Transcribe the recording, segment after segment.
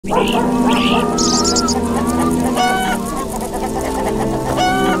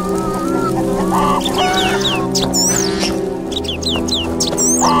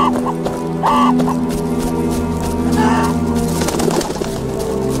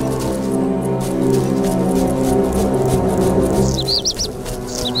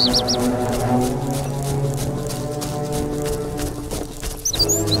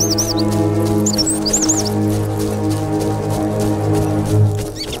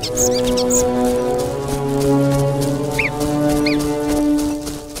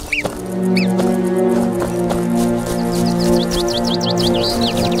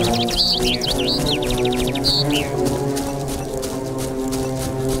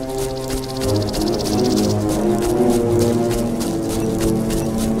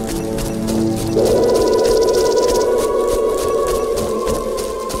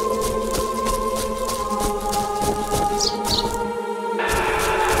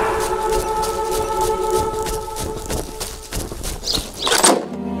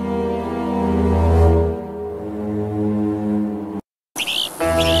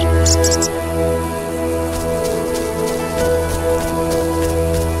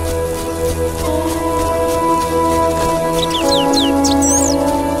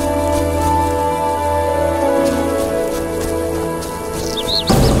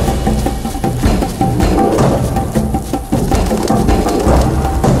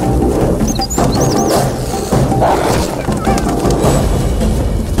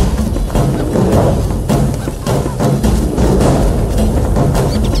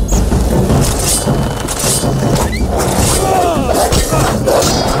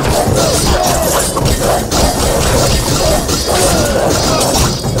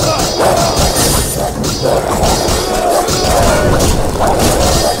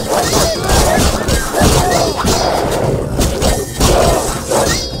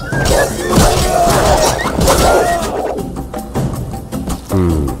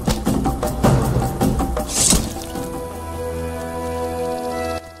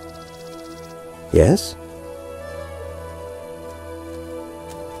Yes?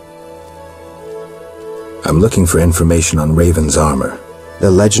 I'm looking for information on Raven's armor.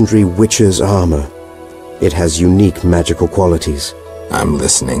 The legendary Witcher's armor. It has unique magical qualities. I'm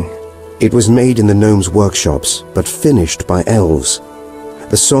listening. It was made in the gnomes' workshops, but finished by elves.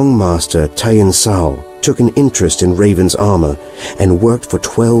 The songmaster Tern Island took an interest in Raven's armor and worked for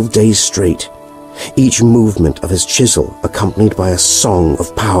 12 days straight, each movement of his chisel accompanied by a song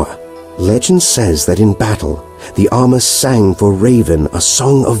of power. Legend says that in battle, the armor sang for Raven a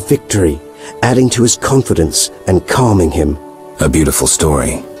song of victory, adding to his confidence and calming him. A beautiful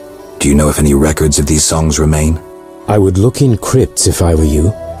story. Do you know if any records of these songs remain? I would look in crypts if I were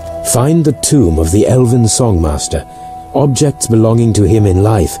you. Find the tomb of the elven songmaster. Objects belonging to him in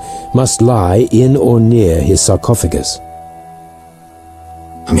life must lie in or near his sarcophagus.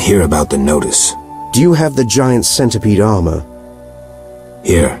 I'm here about the notice. Do you have the giant centipede armor?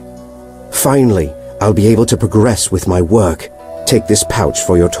 Here. Finally, I'll be able to progress with my work. Take this pouch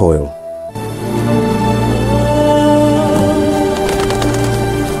for your toil.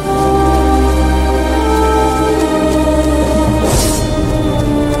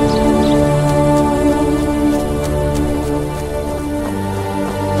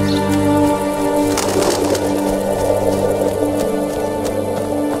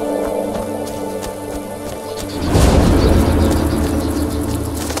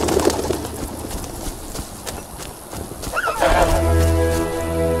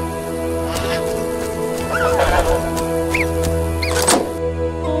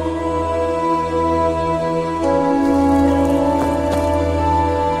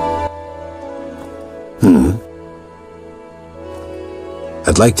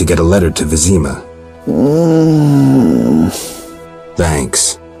 I'd like to get a letter to Vizima.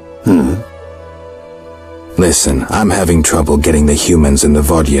 Thanks. Listen, I'm having trouble getting the humans and the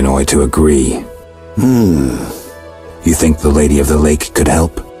vodyanoi to agree. You think the Lady of the Lake could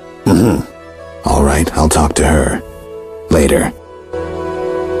help? All right, I'll talk to her. Later.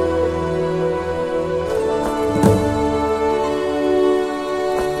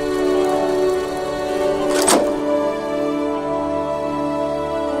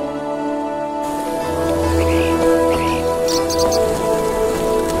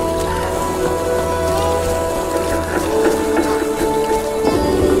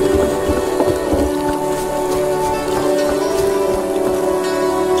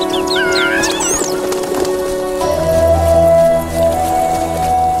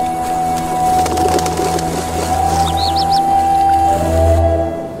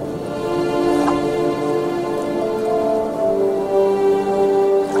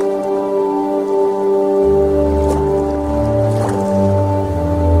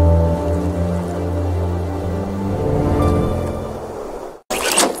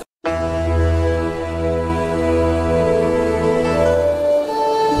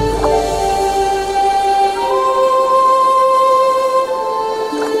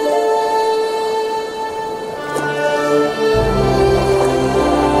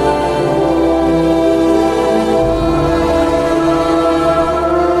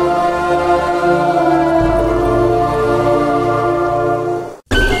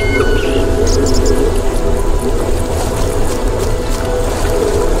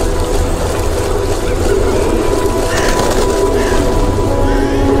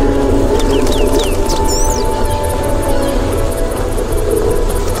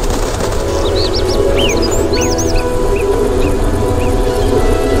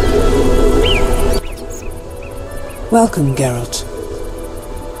 Welcome, Geralt.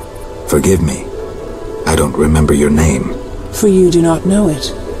 Forgive me. I don't remember your name. For you do not know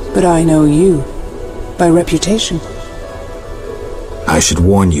it, but I know you. By reputation. I should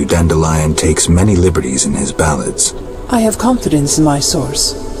warn you, Dandelion takes many liberties in his ballads. I have confidence in my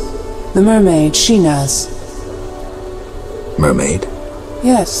source. The mermaid, Shinaz. Mermaid?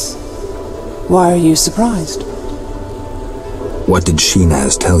 Yes. Why are you surprised? What did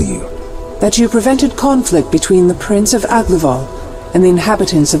Shinaz tell you? That you prevented conflict between the Prince of Aglaval and the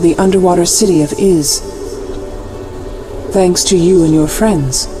inhabitants of the underwater city of Iz. Thanks to you and your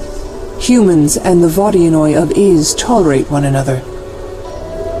friends, humans and the vodyanoi of Iz tolerate one another.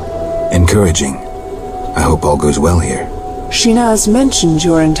 Encouraging. I hope all goes well here. Shinaz mentioned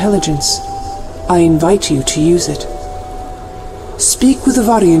your intelligence. I invite you to use it. Speak with the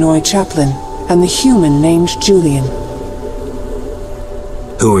vodyanoi chaplain and the human named Julian.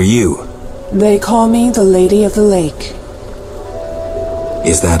 Who are you? They call me the Lady of the Lake.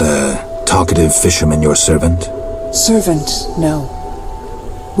 Is that a talkative fisherman your servant? Servant, no.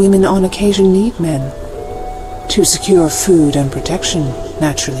 Women on occasion need men. To secure food and protection,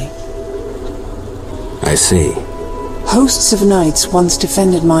 naturally. I see. Hosts of knights once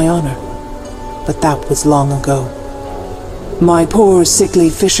defended my honor, but that was long ago. My poor, sickly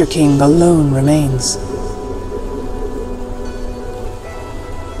Fisher King alone remains.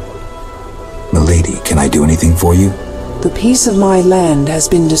 Milady, can I do anything for you? The peace of my land has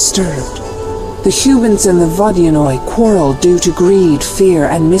been disturbed. The humans and the vodyanoi quarrel due to greed, fear,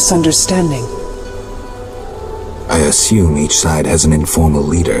 and misunderstanding. I assume each side has an informal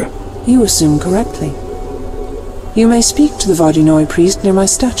leader. You assume correctly. You may speak to the vodyanoi priest near my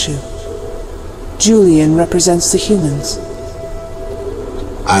statue. Julian represents the humans.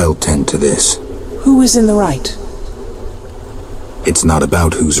 I'll tend to this. Who is in the right? It's not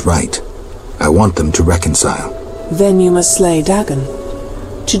about who's right. I want them to reconcile. Then you must slay Dagon.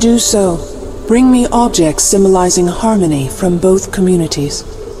 To do so, bring me objects symbolizing harmony from both communities.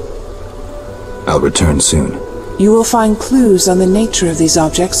 I'll return soon. You will find clues on the nature of these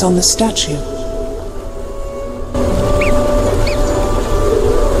objects on the statue.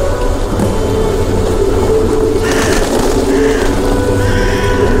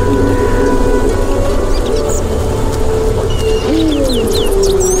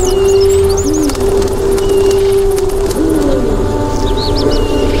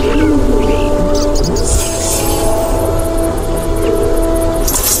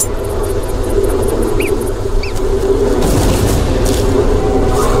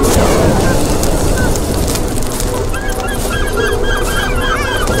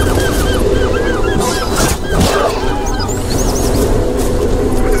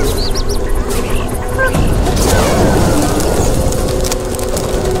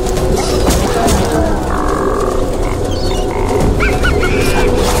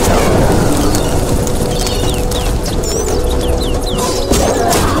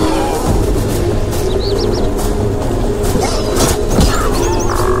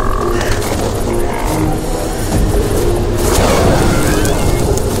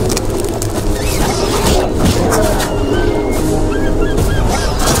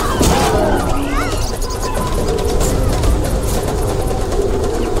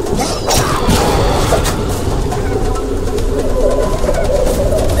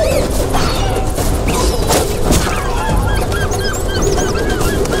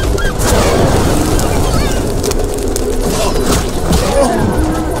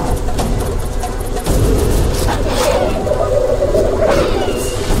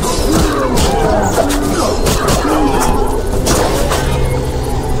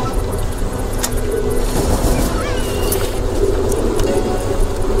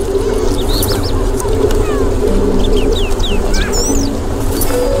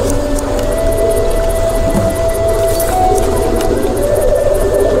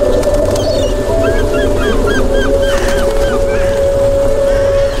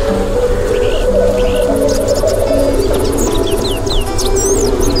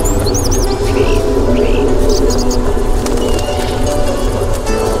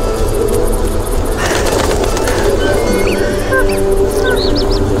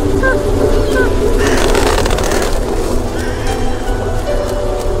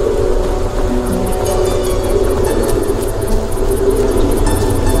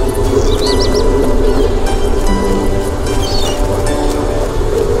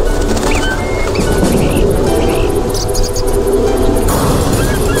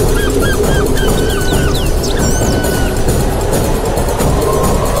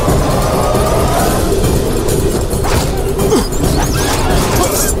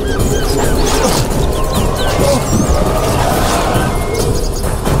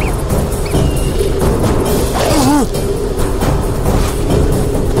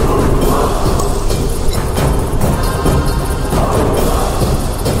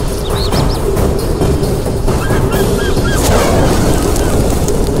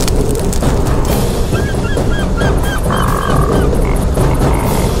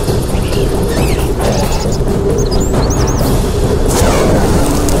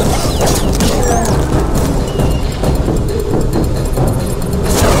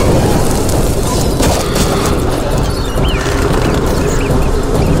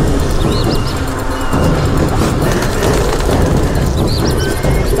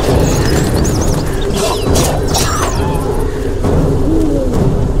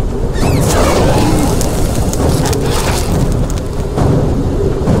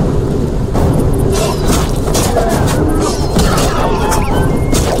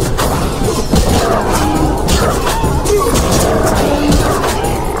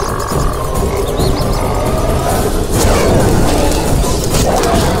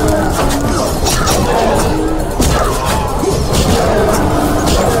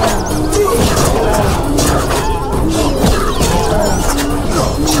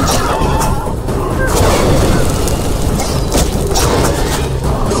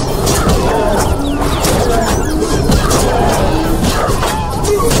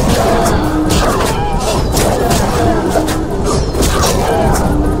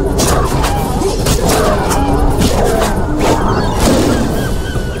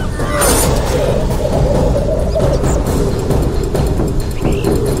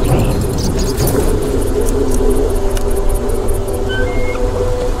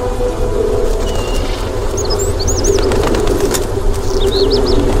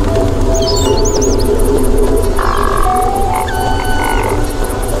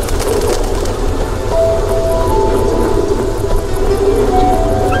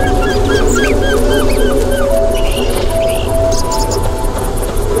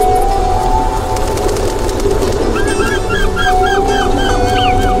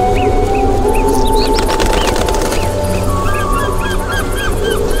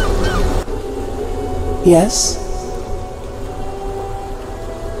 Yes?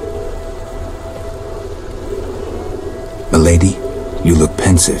 Milady, you look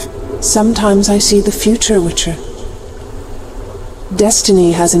pensive. Sometimes I see the future, Witcher.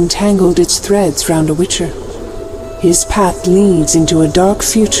 Destiny has entangled its threads round a Witcher. His path leads into a dark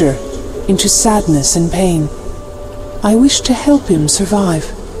future, into sadness and pain. I wish to help him survive.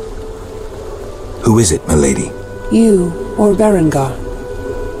 Who is it, milady? You or Berengar.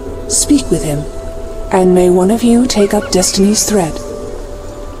 Speak with him, and may one of you take up Destiny's thread.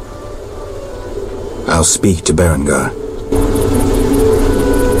 I'll speak to Berengar.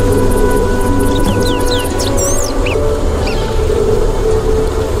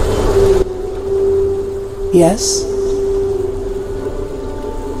 Yes?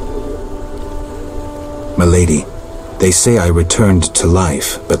 Milady, they say I returned to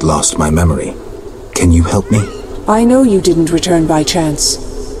life, but lost my memory. Can you help me? I know you didn't return by chance.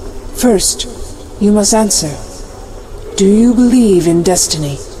 First, you must answer. Do you believe in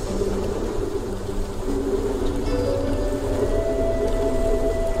destiny?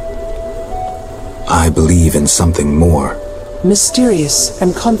 I believe in something more. Mysterious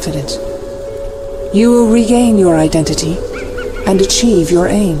and confident. You will regain your identity and achieve your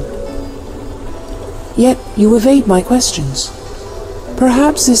aim. Yet you evade my questions.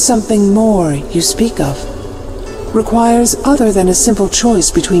 Perhaps there's something more you speak of. Requires other than a simple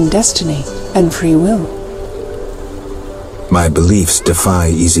choice between destiny and free will. My beliefs defy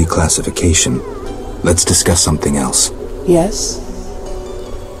easy classification. Let's discuss something else. Yes?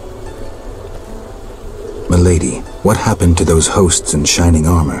 Milady, what happened to those hosts in shining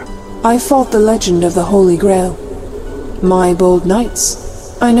armor? I fought the legend of the Holy Grail. My bold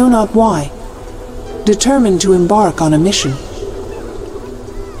knights, I know not why, determined to embark on a mission.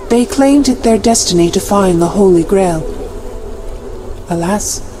 They claimed it their destiny to find the Holy Grail.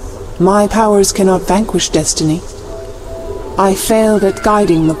 Alas, my powers cannot vanquish destiny. I failed at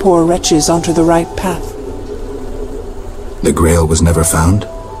guiding the poor wretches onto the right path. The Grail was never found?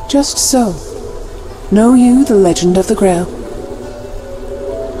 Just so. Know you the legend of the Grail?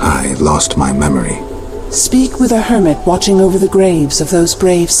 I lost my memory. Speak with a hermit watching over the graves of those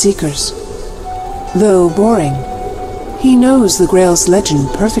brave seekers. Though boring, he knows the Grail's legend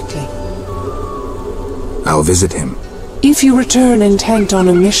perfectly. I'll visit him. If you return intent on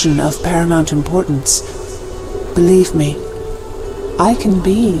a mission of paramount importance, believe me, I can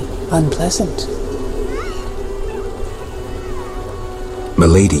be unpleasant.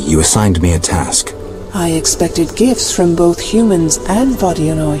 Milady, you assigned me a task. I expected gifts from both humans and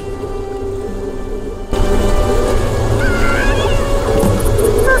vodyanoi.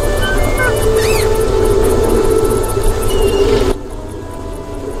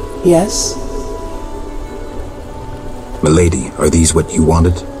 Yes? Milady, are these what you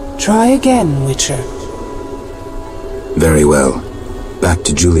wanted? Try again, Witcher. Very well. Back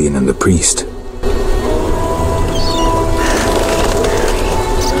to Julian and the priest.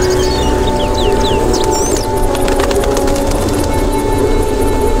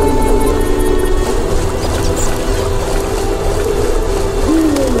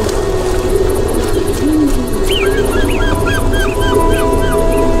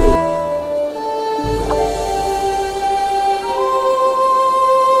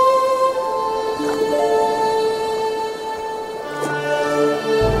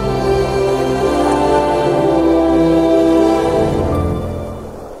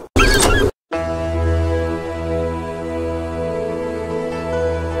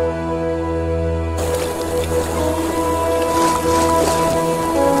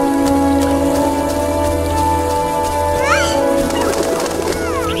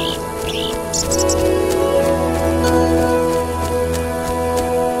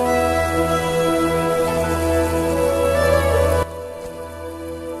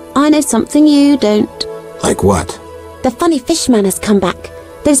 I know something you don't. Like what? The funny fishman has come back.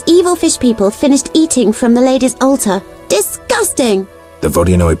 Those evil fish people finished eating from the lady's altar. Disgusting! The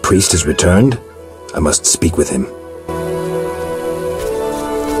vodyanoi priest has returned? I must speak with him.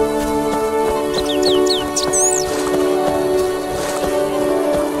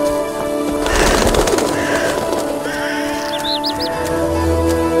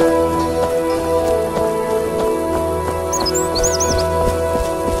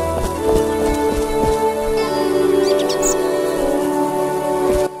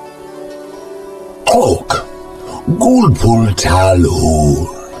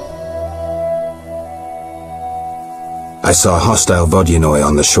 I saw hostile vodyanoi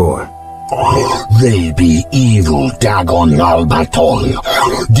on the shore. They be evil Dagon Albatol.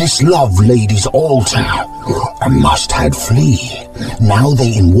 This love lady's altar. I must had flee. Now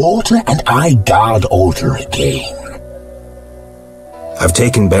they in water, and I guard altar again. I've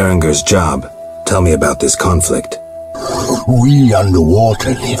taken Berenger's job. Tell me about this conflict. We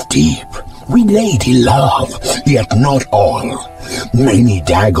underwater live deep. We lady love, yet not all. Many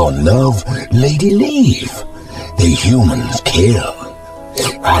dagon love, lady leave. The humans kill.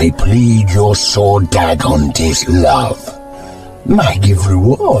 I plead your sword dagon dis love. I give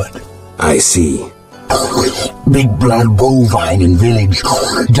reward. I see. Big blood bovine in village,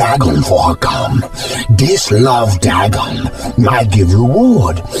 dagon for her come. Dis love dagon, I give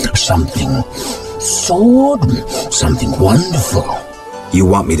reward. Something sword, something wonderful. You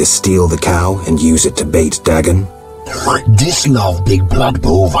want me to steal the cow and use it to bait Dagon? Dis love big blood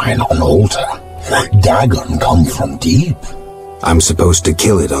bovine on altar. Dagon come from deep. I'm supposed to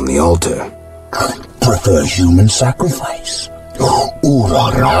kill it on the altar. Prefer human sacrifice.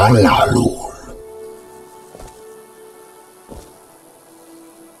 Ura-ra-la-lul.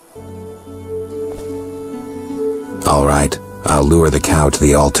 All right, I'll lure the cow to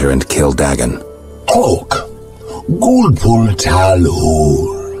the altar and kill Dagon. Cloak. Gulpul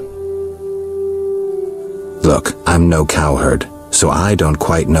talhul. Look, I'm no cowherd, so I don't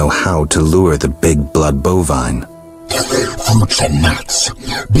quite know how to lure the big blood bovine. Fruits and nuts.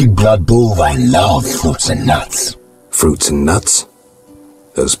 Big blood bovine love fruits and nuts. Fruits and nuts?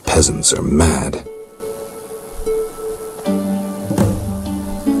 Those peasants are mad.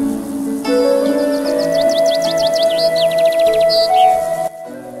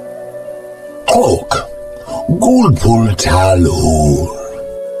 Cloak. Gulpul talhul.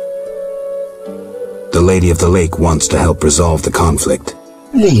 The Lady of the Lake wants to help resolve the conflict.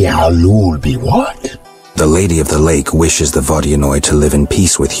 Lialul be what? The Lady of the Lake wishes the vodyanoi to live in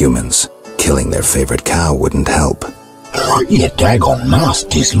peace with humans. Killing their favorite cow wouldn't help. Yet dagon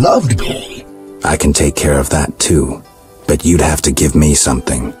must is loved be. I can take care of that too, but you'd have to give me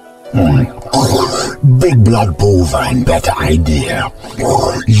something. Big blood bovine better idea.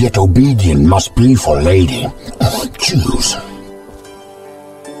 Yet obedient must be for lady. Choose.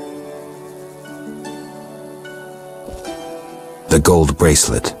 The gold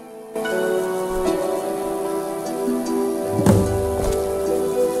bracelet.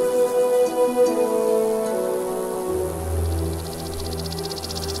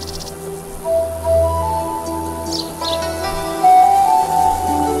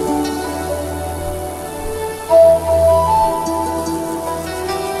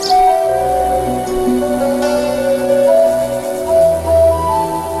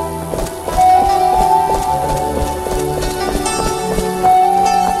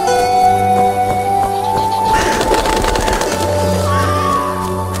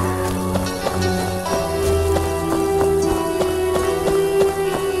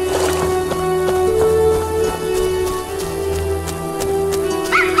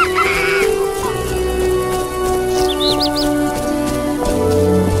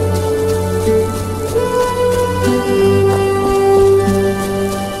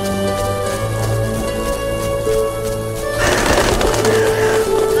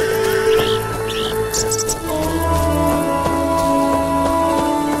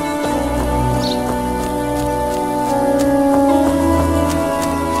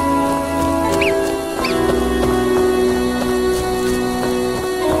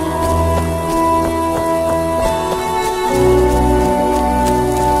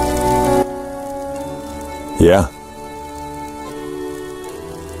 Yeah?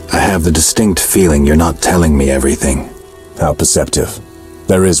 I have the distinct feeling you're not telling me everything. How perceptive.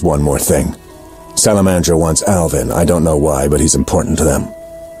 There is one more thing. Salamandra wants Alvin. I don't know why, but he's important to them.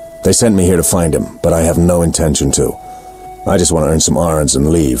 They sent me here to find him, but I have no intention to. I just want to earn some arns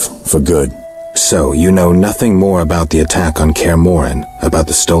and leave, for good. So, you know nothing more about the attack on Kaer Morhen, about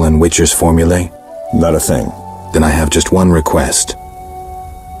the stolen Witcher's formulae? Not a thing. Then I have just one request.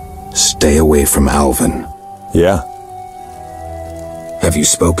 Stay away from Alvin. Yeah? Have you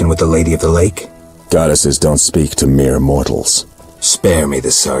spoken with the Lady of the Lake? Goddesses don't speak to mere mortals. Spare me the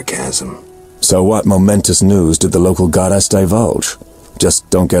sarcasm. So what momentous news did the local goddess divulge? Just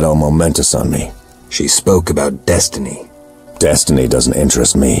don't get all momentous on me. She spoke about destiny. Destiny doesn't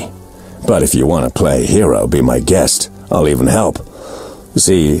interest me. But if you want to play hero, be my guest. I'll even help.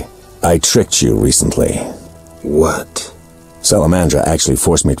 See, I tricked you recently. What? Salamandra actually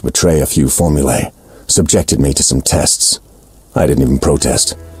forced me to betray a few formulae. Subjected me to some tests. I didn't even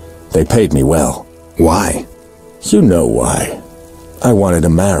protest. They paid me well. Why? You know why. I wanted to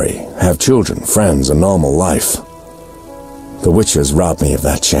marry, have children, friends, a normal life. The Witchers robbed me of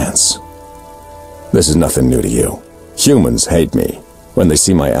that chance. This is nothing new to you. Humans hate me. When they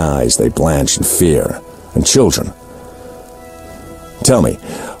see my eyes, they blanch in fear. And children. Tell me,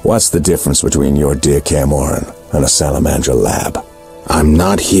 what's the difference between your dear Camoran and a Salamandra lab? I'm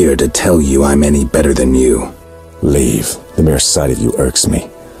not here to tell you I'm any better than you. Leave. The mere sight of you irks me.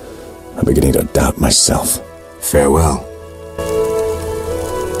 I'm beginning to doubt myself. Farewell.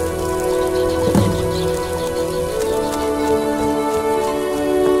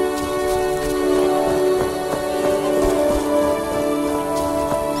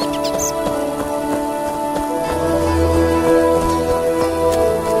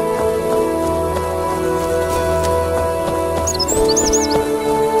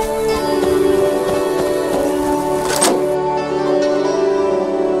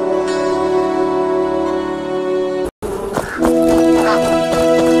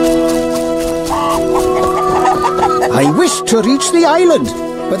 I wished to reach the island,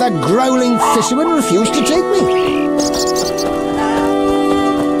 but that growling fisherman refused to take me.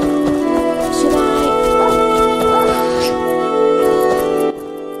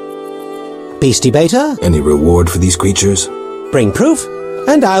 Beastie Beta? Any reward for these creatures? Bring proof,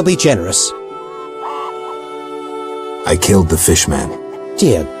 and I'll be generous. I killed the fishman.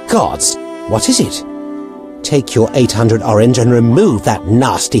 Dear gods, what is it? Take your 800 orange and remove that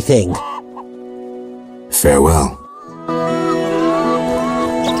nasty thing. Farewell.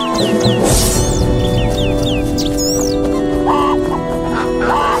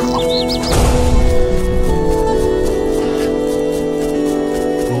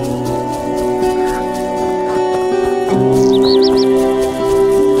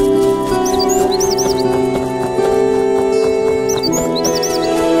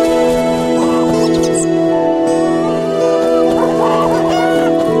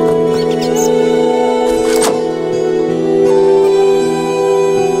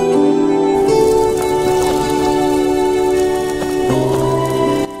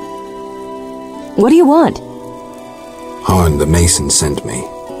 What do you want? Harn the Mason sent me.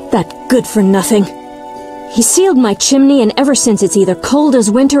 That good-for-nothing. He sealed my chimney, and ever since it's either cold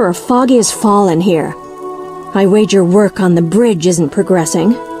as winter or foggy as fall in here. I wager work on the bridge isn't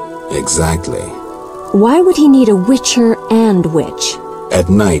progressing. Exactly. Why would he need a witcher and witch? At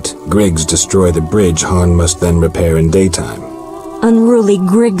night, griggs destroy the bridge Harn must then repair in daytime. Unruly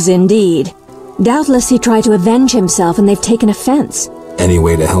griggs indeed. Doubtless he tried to avenge himself and they've taken offense. Any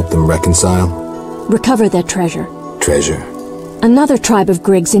way to help them reconcile? Recover their treasure. Treasure? Another tribe of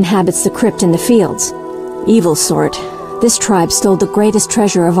griggs inhabits the crypt in the fields. Evil sort. This tribe stole the greatest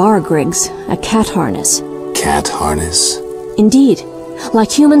treasure of our griggs, a cat harness. Cat harness? Indeed.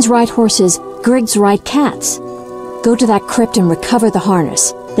 Like humans ride horses, griggs ride cats. Go to that crypt and recover the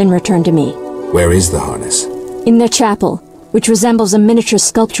harness, then return to me. Where is the harness? In their chapel, which resembles a miniature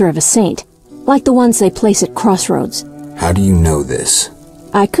sculpture of a saint, like the ones they place at crossroads. How do you know this?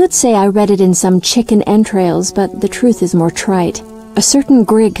 I could say I read it in some chicken entrails, but the truth is more trite. A certain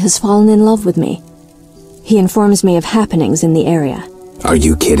grig has fallen in love with me. He informs me of happenings in the area. Are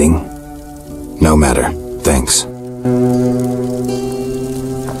you kidding? No matter. Thanks.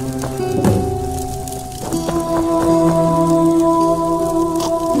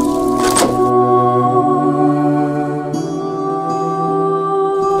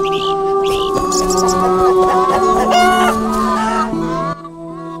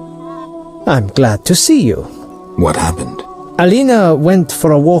 I'm glad to see you. What happened? Alina went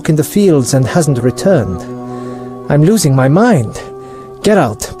for a walk in the fields and hasn't returned. I'm losing my mind.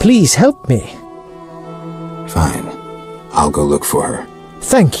 Geralt, please help me. Fine. I'll go look for her.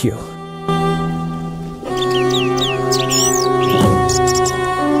 Thank you.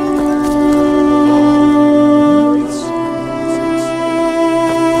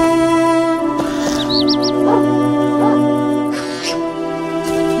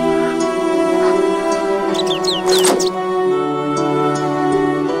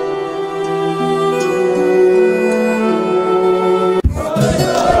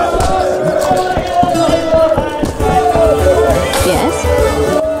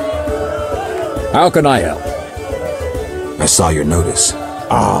 How can I help? I saw your notice.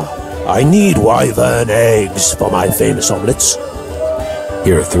 I need wyvern eggs for my famous omelettes.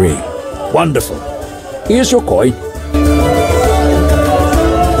 Here are 3. Wonderful. Here's your coin.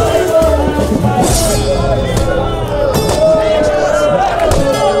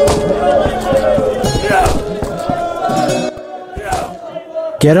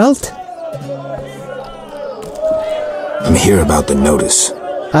 Geralt? I'm here about the notice.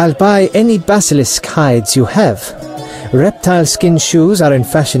 I'll buy any basilisk hides you have. Reptile skin shoes are in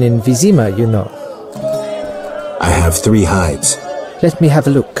fashion in Vizima, you know. I have 3 hides. Let me have a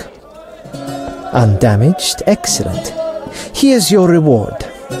look. Undamaged? Excellent. Here's your reward.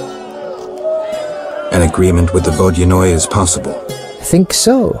 An agreement with the vodyanoi is possible. think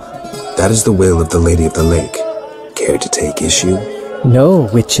so. That is the will of the Lady of the Lake. Care to take issue? No,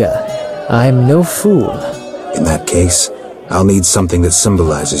 Witcher. I'm no fool. In that case, I'll need something that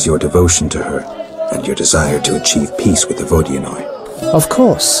symbolizes your devotion to her and your desire to achieve peace with the vodyanoi. Of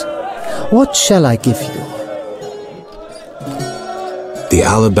course. What shall I give you? The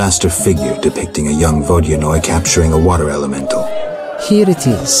alabaster figure depicting a young vodyanoi capturing a water elemental. Here it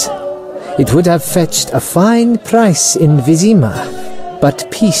is. It would have fetched a fine price in Vizima, but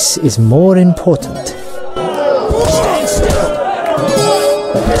peace is more important. Stand still!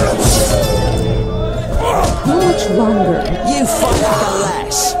 How much longer? You fight the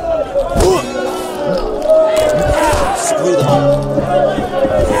lass! Screw them up!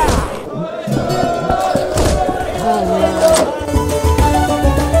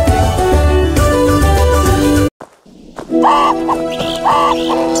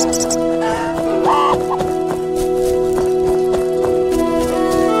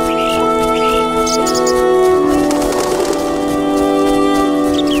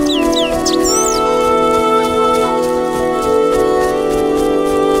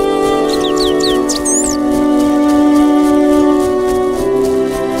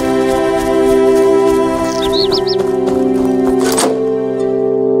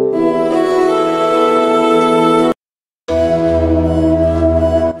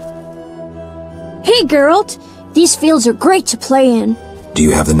 Hey, Geralt! These fields are great to play in. Do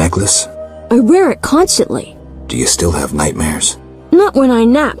you have the necklace? I wear it constantly. Do you still have nightmares? Not when I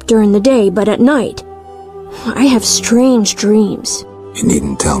nap during the day, but at night. I have strange dreams. You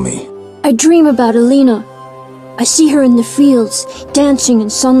needn't tell me. I dream about Alina. I see her in the fields, dancing in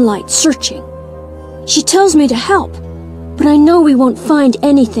sunlight, searching. She tells me to help, but I know we won't find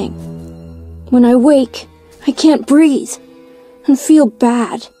anything. When I wake, I can't breathe and feel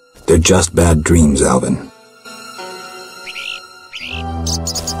bad. They're just bad dreams, Alvin.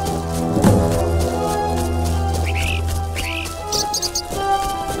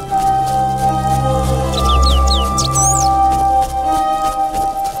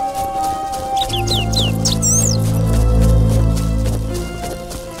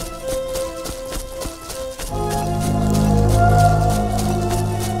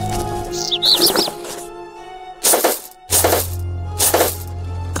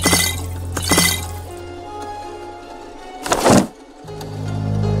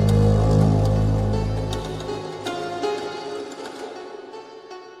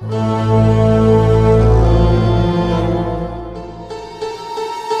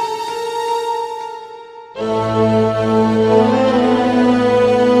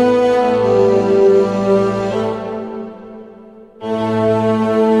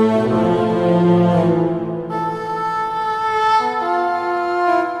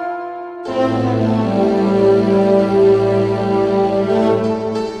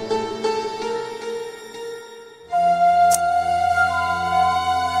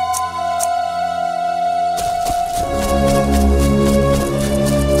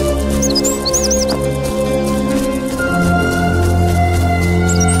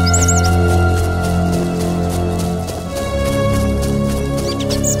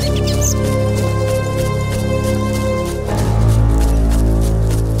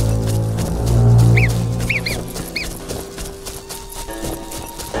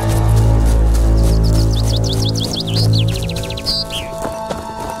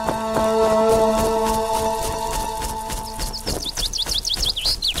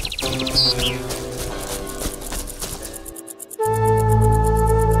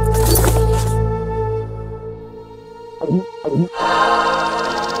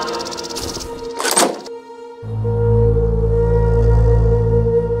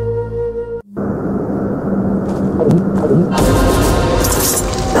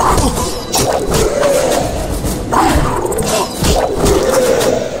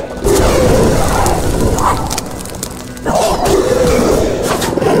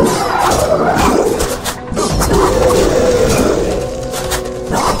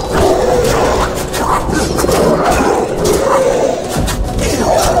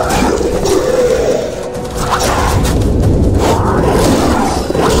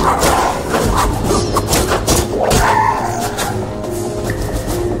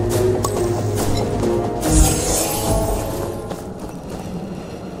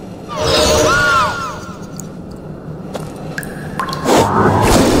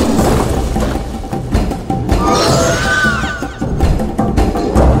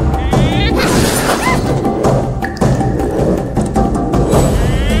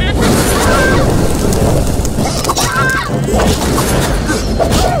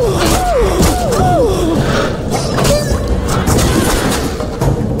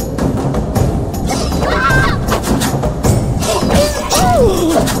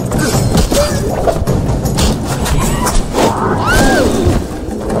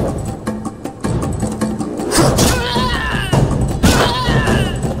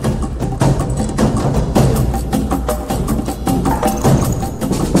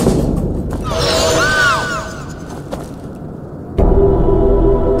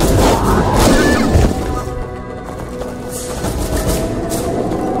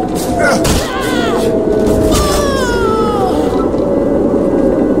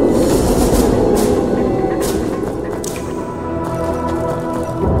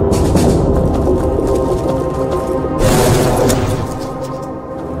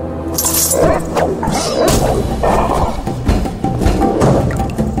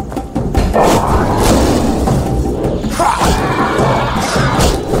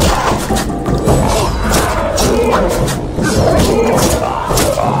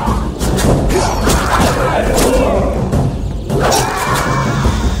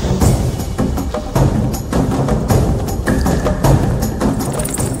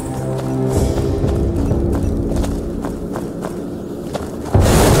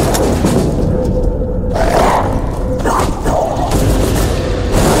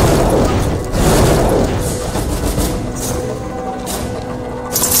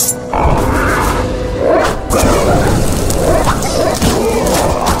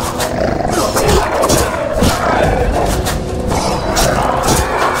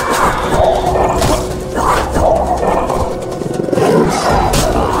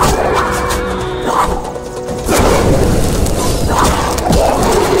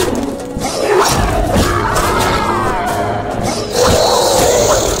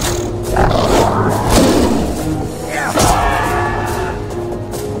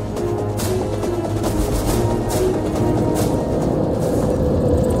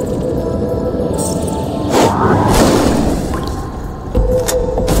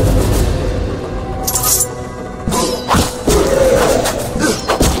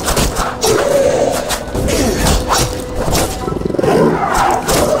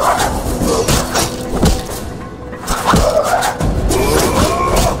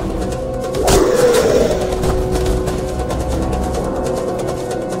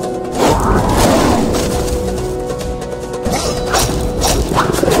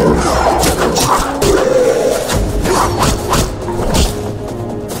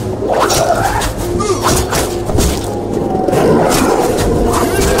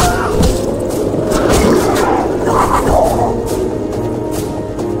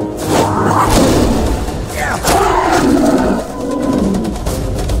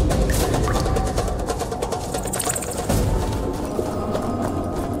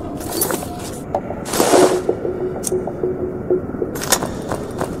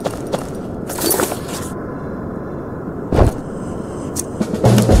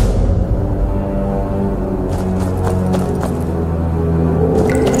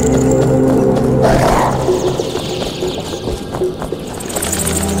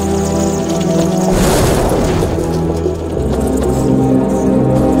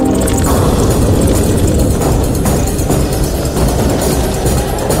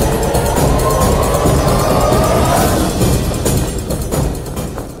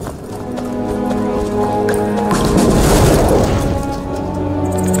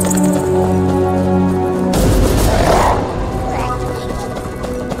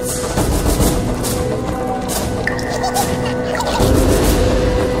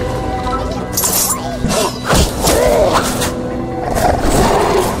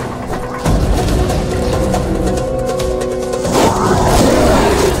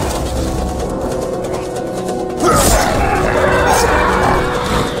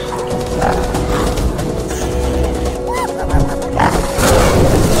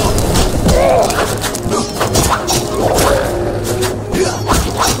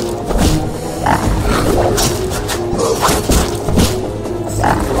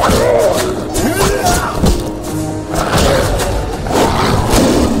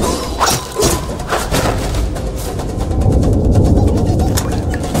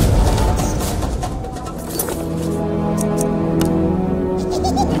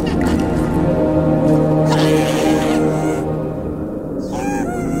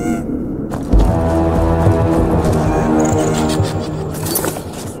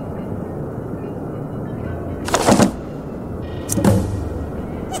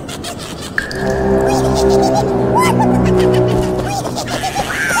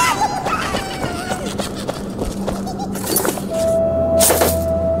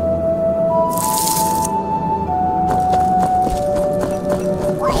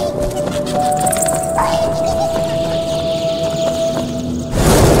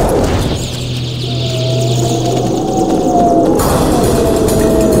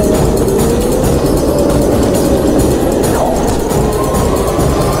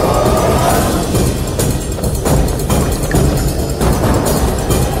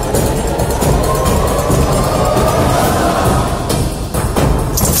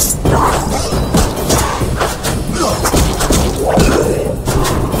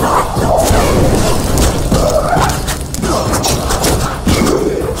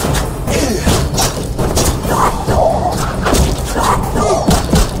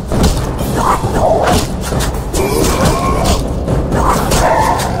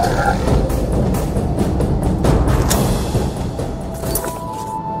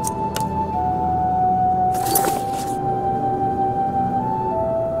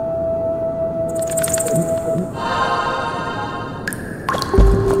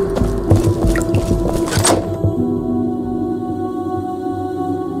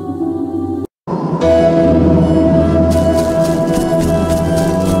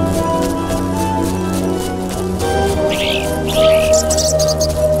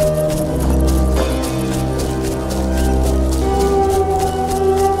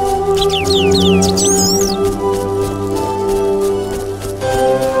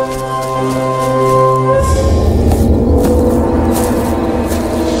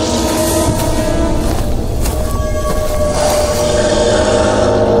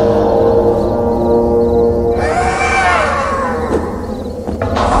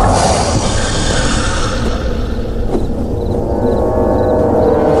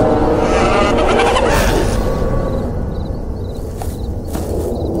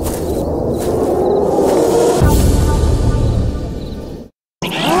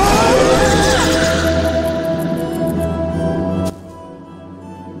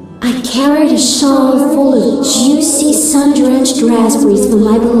 carried a shawl full of juicy, sun-drenched raspberries for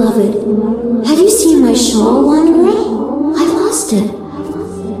my beloved. Have you seen my shawl, Wanderer? I lost it.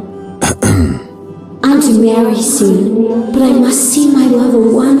 I'm to marry soon, but I must see my lover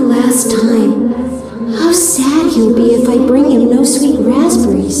one last time. How sad he'll be if I bring him no sweet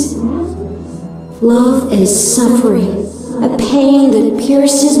raspberries. Love is suffering, a pain that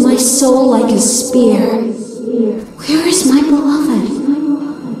pierces my soul like a spear. Where is my beloved?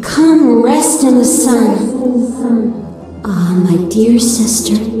 Come rest in the sun. Ah, my dear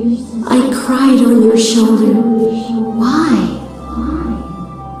sister, I cried on your shoulder. Why?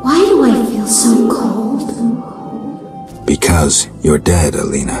 Why do I feel so cold? Because you're dead,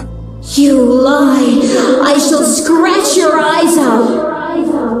 Alina. You lie! I shall scratch your eyes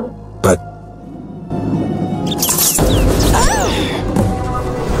out! But...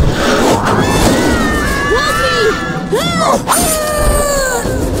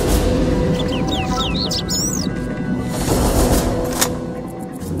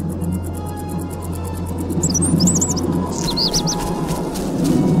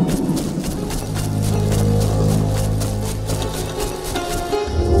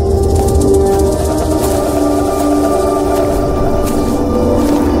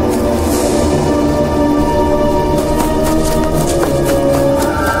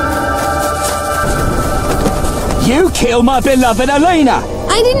 Kill my beloved Alina!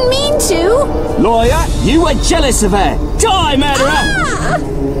 I didn't mean to! Lawyer, you were jealous of her! Die, murderer! Ah!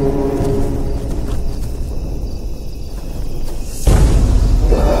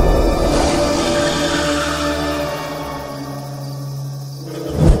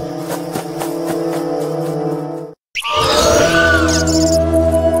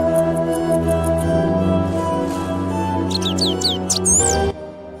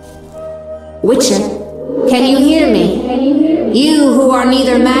 Witcher, can you hear me? You who are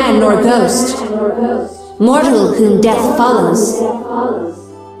neither man nor ghost, mortal whom death follows.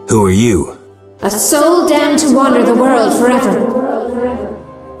 Who are you? A soul damned to wander the world forever.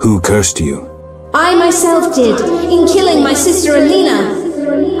 Who cursed you? I myself did, in killing my sister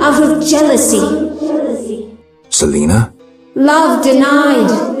Alina, out of jealousy. Celina? Love denied.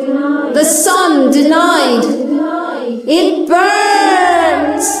 The sun denied. It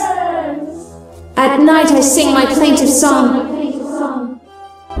burns! At night I sing my plaintive song.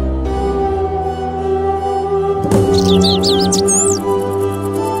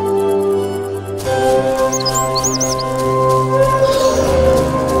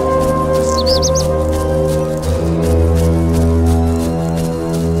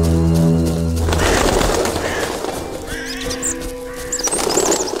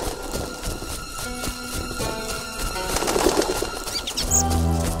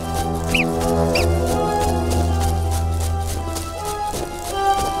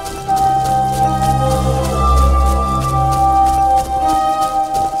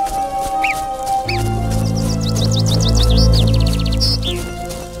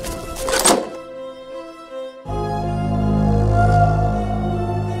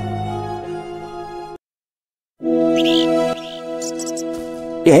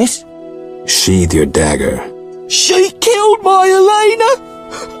 Yes? Sheathe your dagger. She killed my Alina!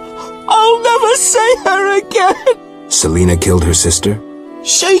 I'll never see her again! Celina killed her sister?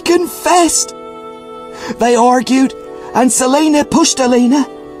 She confessed! They argued, and Celina pushed Alina.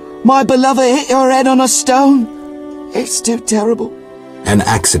 My beloved hit her head on a stone. It's too terrible. An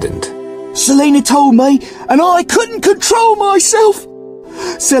accident. Celina told me, and I couldn't control myself.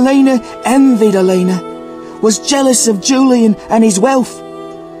 Celina envied Alina, was jealous of Julian and his wealth.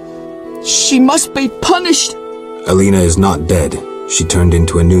 She must be punished. Alina is not dead. She turned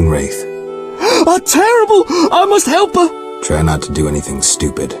into a noon wraith. Terrible! I must help her. Try not to do anything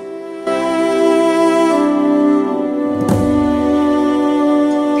stupid.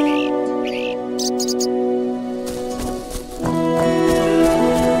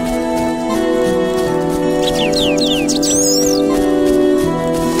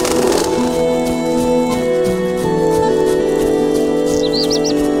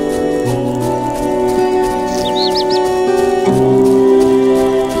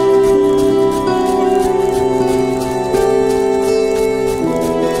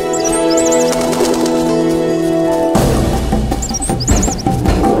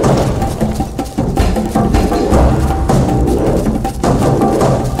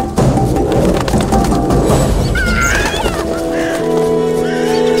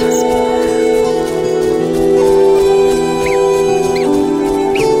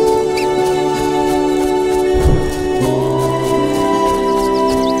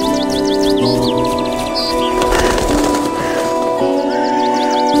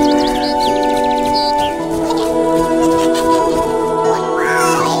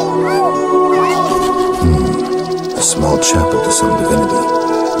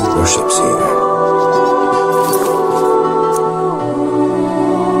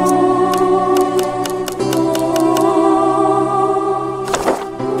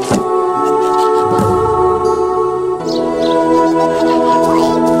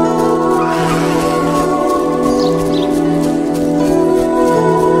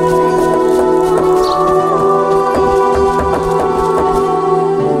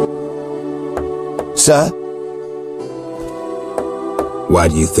 Sir? Why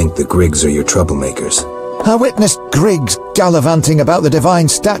do you think the Griggs are your troublemakers? I witnessed Griggs gallivanting about the divine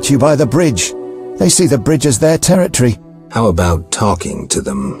statue by the bridge. They see the bridge as their territory. How about talking to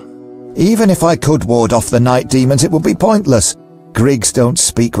them? Even if I could ward off the night demons, it would be pointless. Griggs don't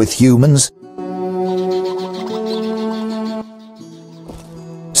speak with humans.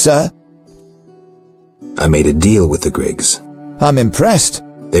 Sir? I made a deal with the Griggs. I'm impressed.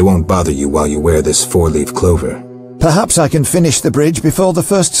 They won't bother you while you wear this four-leaf clover. Perhaps I can finish the bridge before the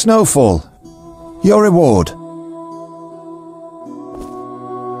first snowfall. Your reward.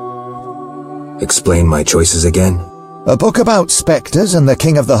 Explain my choices again. A book about spectres and the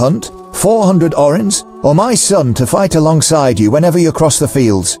king of the hunt, 400 orens, or my son to fight alongside you whenever you cross the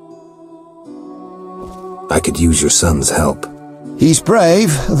fields. I could use your son's help. He's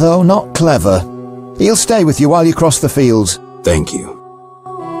brave, though not clever. He'll stay with you while you cross the fields. Thank you.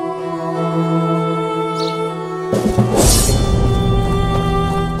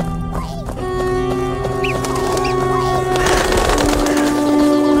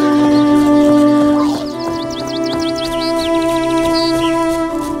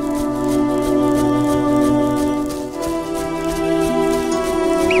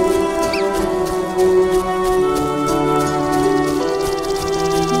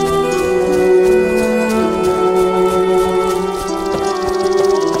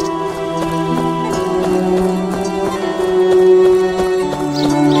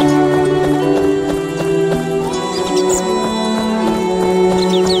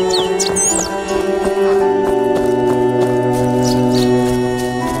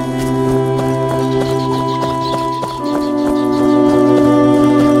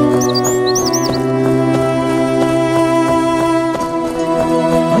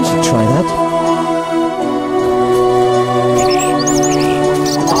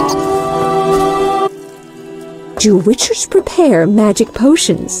 Do witchers prepare magic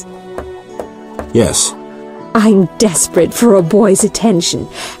potions? Yes. I'm desperate for a boy's attention.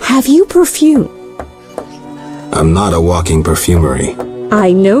 Have you perfume? I'm not a walking perfumery.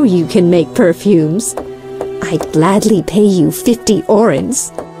 I know you can make perfumes. I'd gladly pay you 50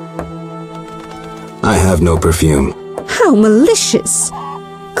 orens. I have no perfume. How malicious!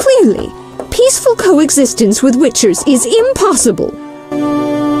 Clearly, peaceful coexistence with witchers is impossible.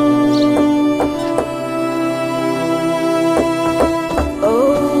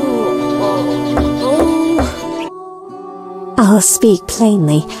 I'll speak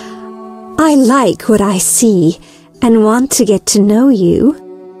plainly. I like what I see and want to get to know you.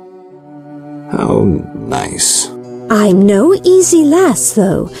 How nice. I'm no easy lass,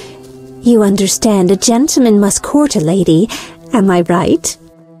 though. You understand a gentleman must court a lady, am I right?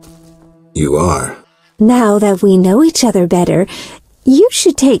 You are. Now that we know each other better, you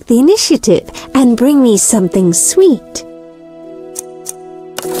should take the initiative and bring me something sweet.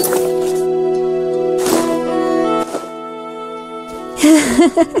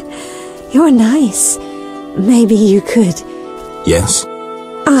 You're nice. Maybe you could. Yes?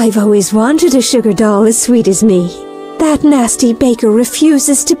 I've always wanted a sugar doll as sweet as me. That nasty baker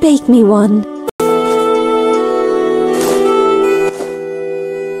refuses to bake me one.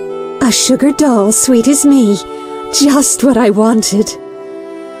 A sugar doll sweet as me. Just what I wanted.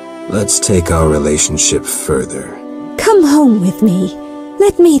 Let's take our relationship further. Come home with me.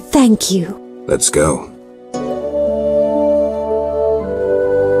 Let me thank you. Let's go.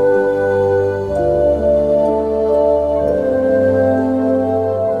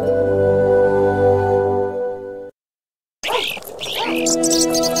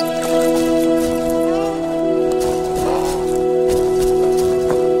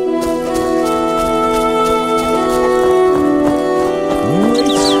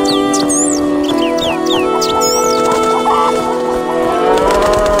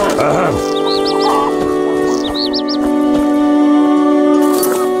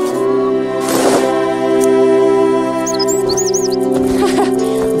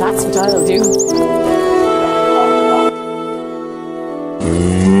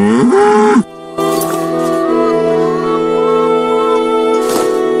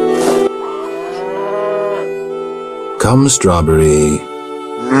 Come, strawberry.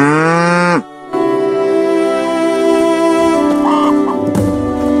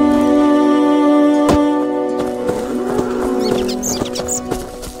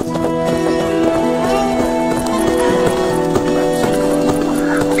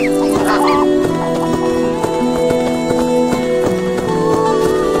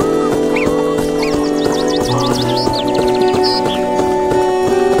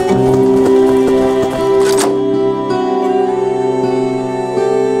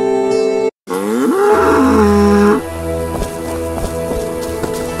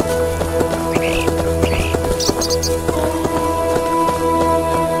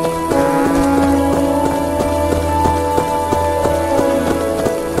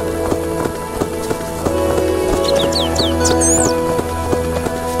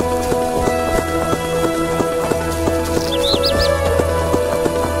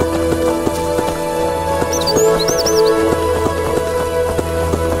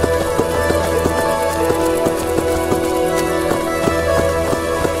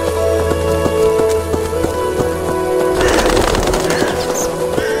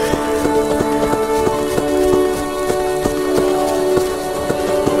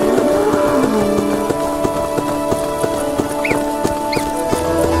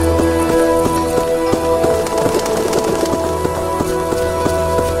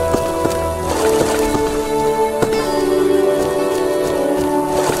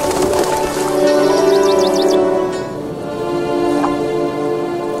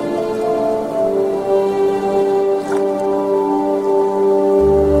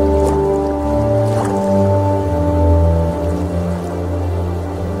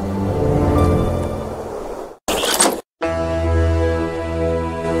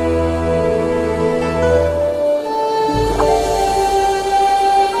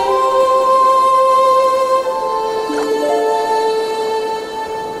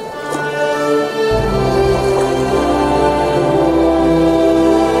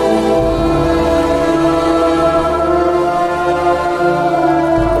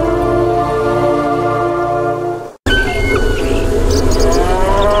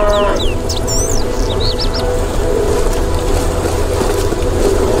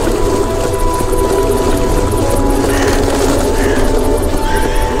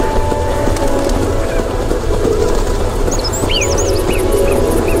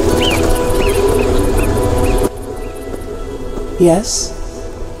 Yes?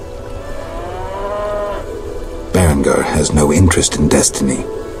 Berengar has no interest in destiny.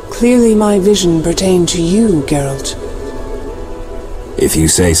 Clearly my vision pertained to you, Geralt. If you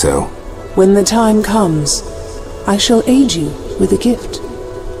say so. When the time comes, I shall aid you with a gift.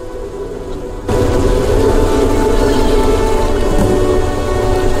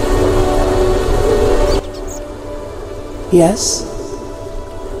 Yes?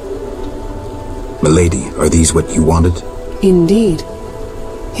 Milady, are these what you wanted? Indeed.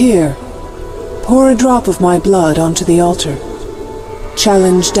 Here, pour a drop of my blood onto the altar.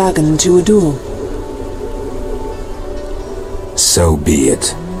 Challenge Dagon to a duel. So be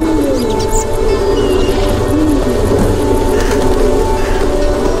it.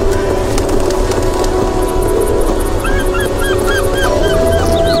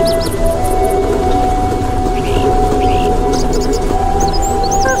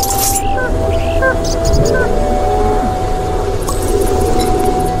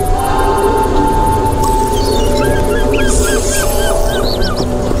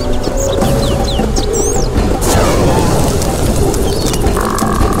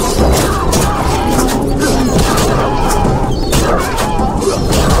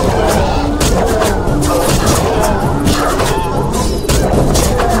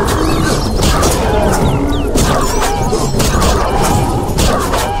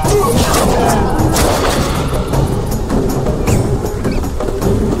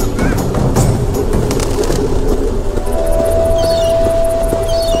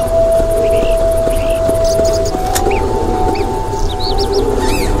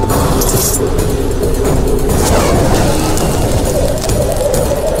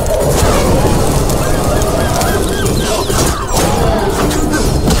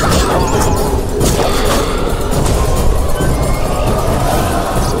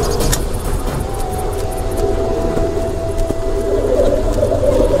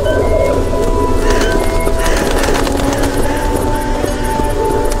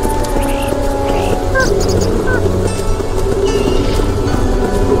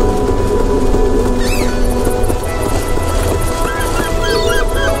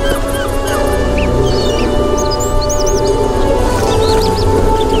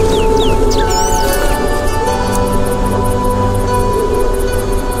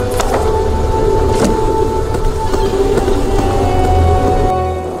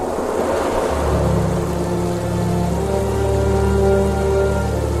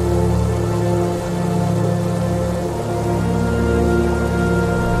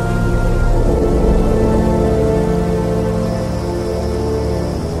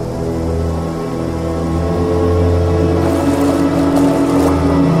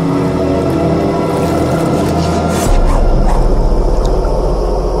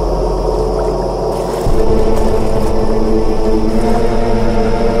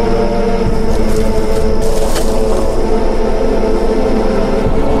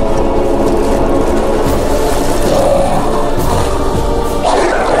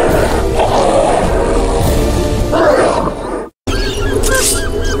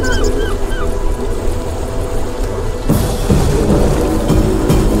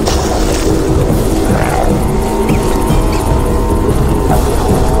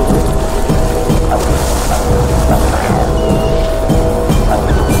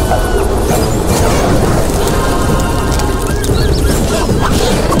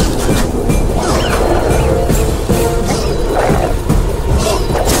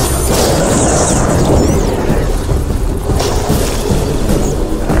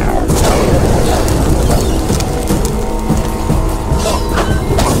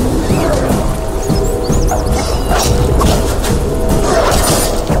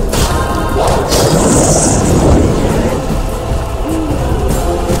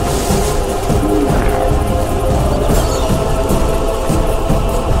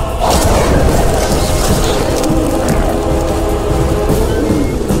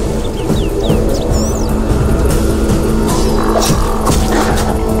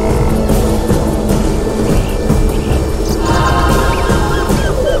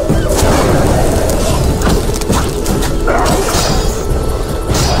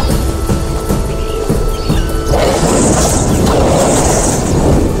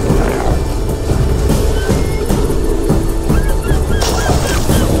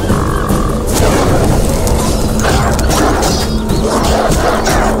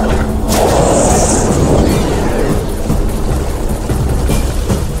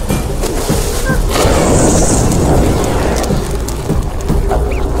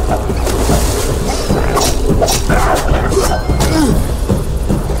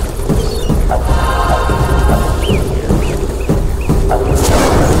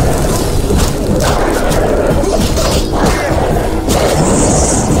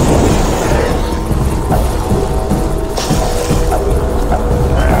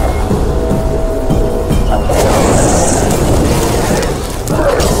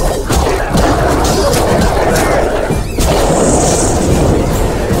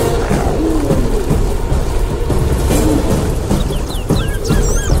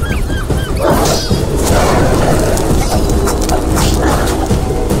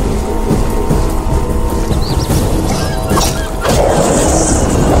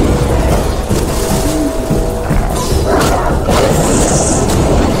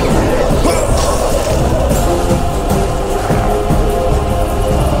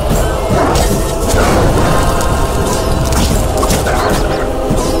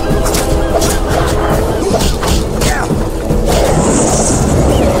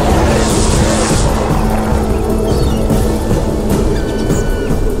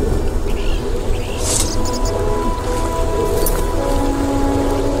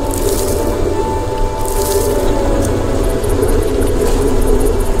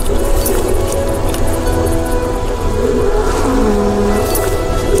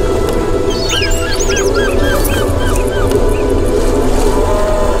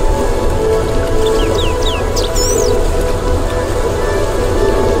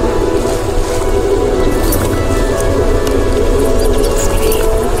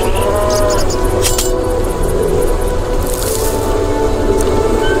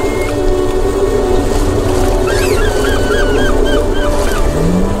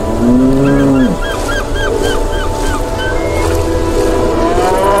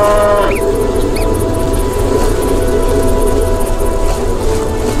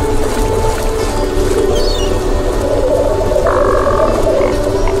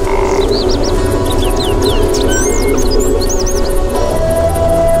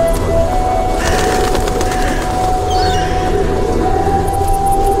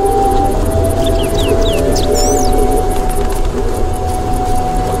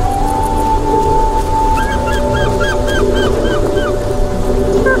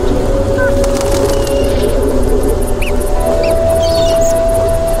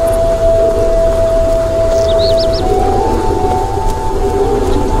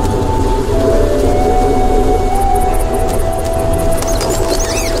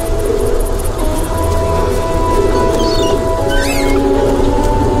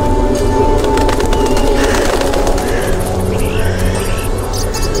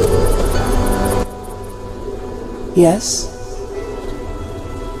 Yes?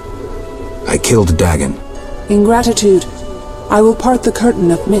 I killed Dagon. In gratitude, I will part the curtain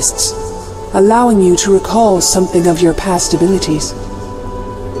of mists, allowing you to recall something of your past abilities.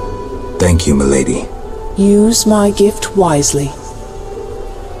 Thank you, milady. Use my gift wisely.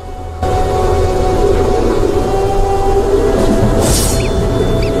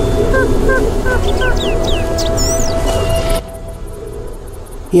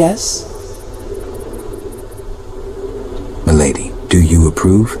 Yes? Milady, do you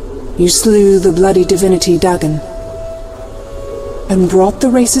approve? You slew the bloody divinity Dagon, and brought the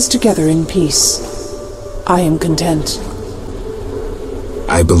races together in peace. I am content.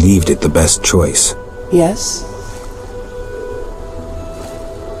 I believed it the best choice. Yes?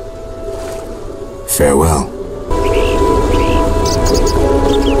 Farewell.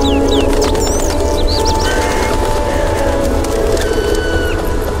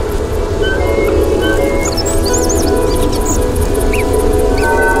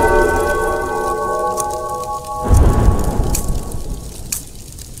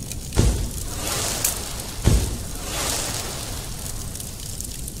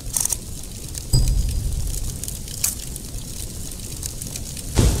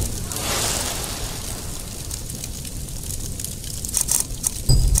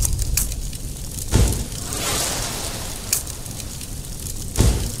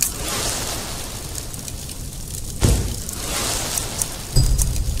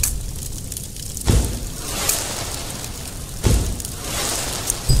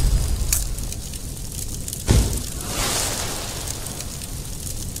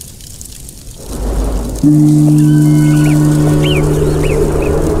 Mm-hmm.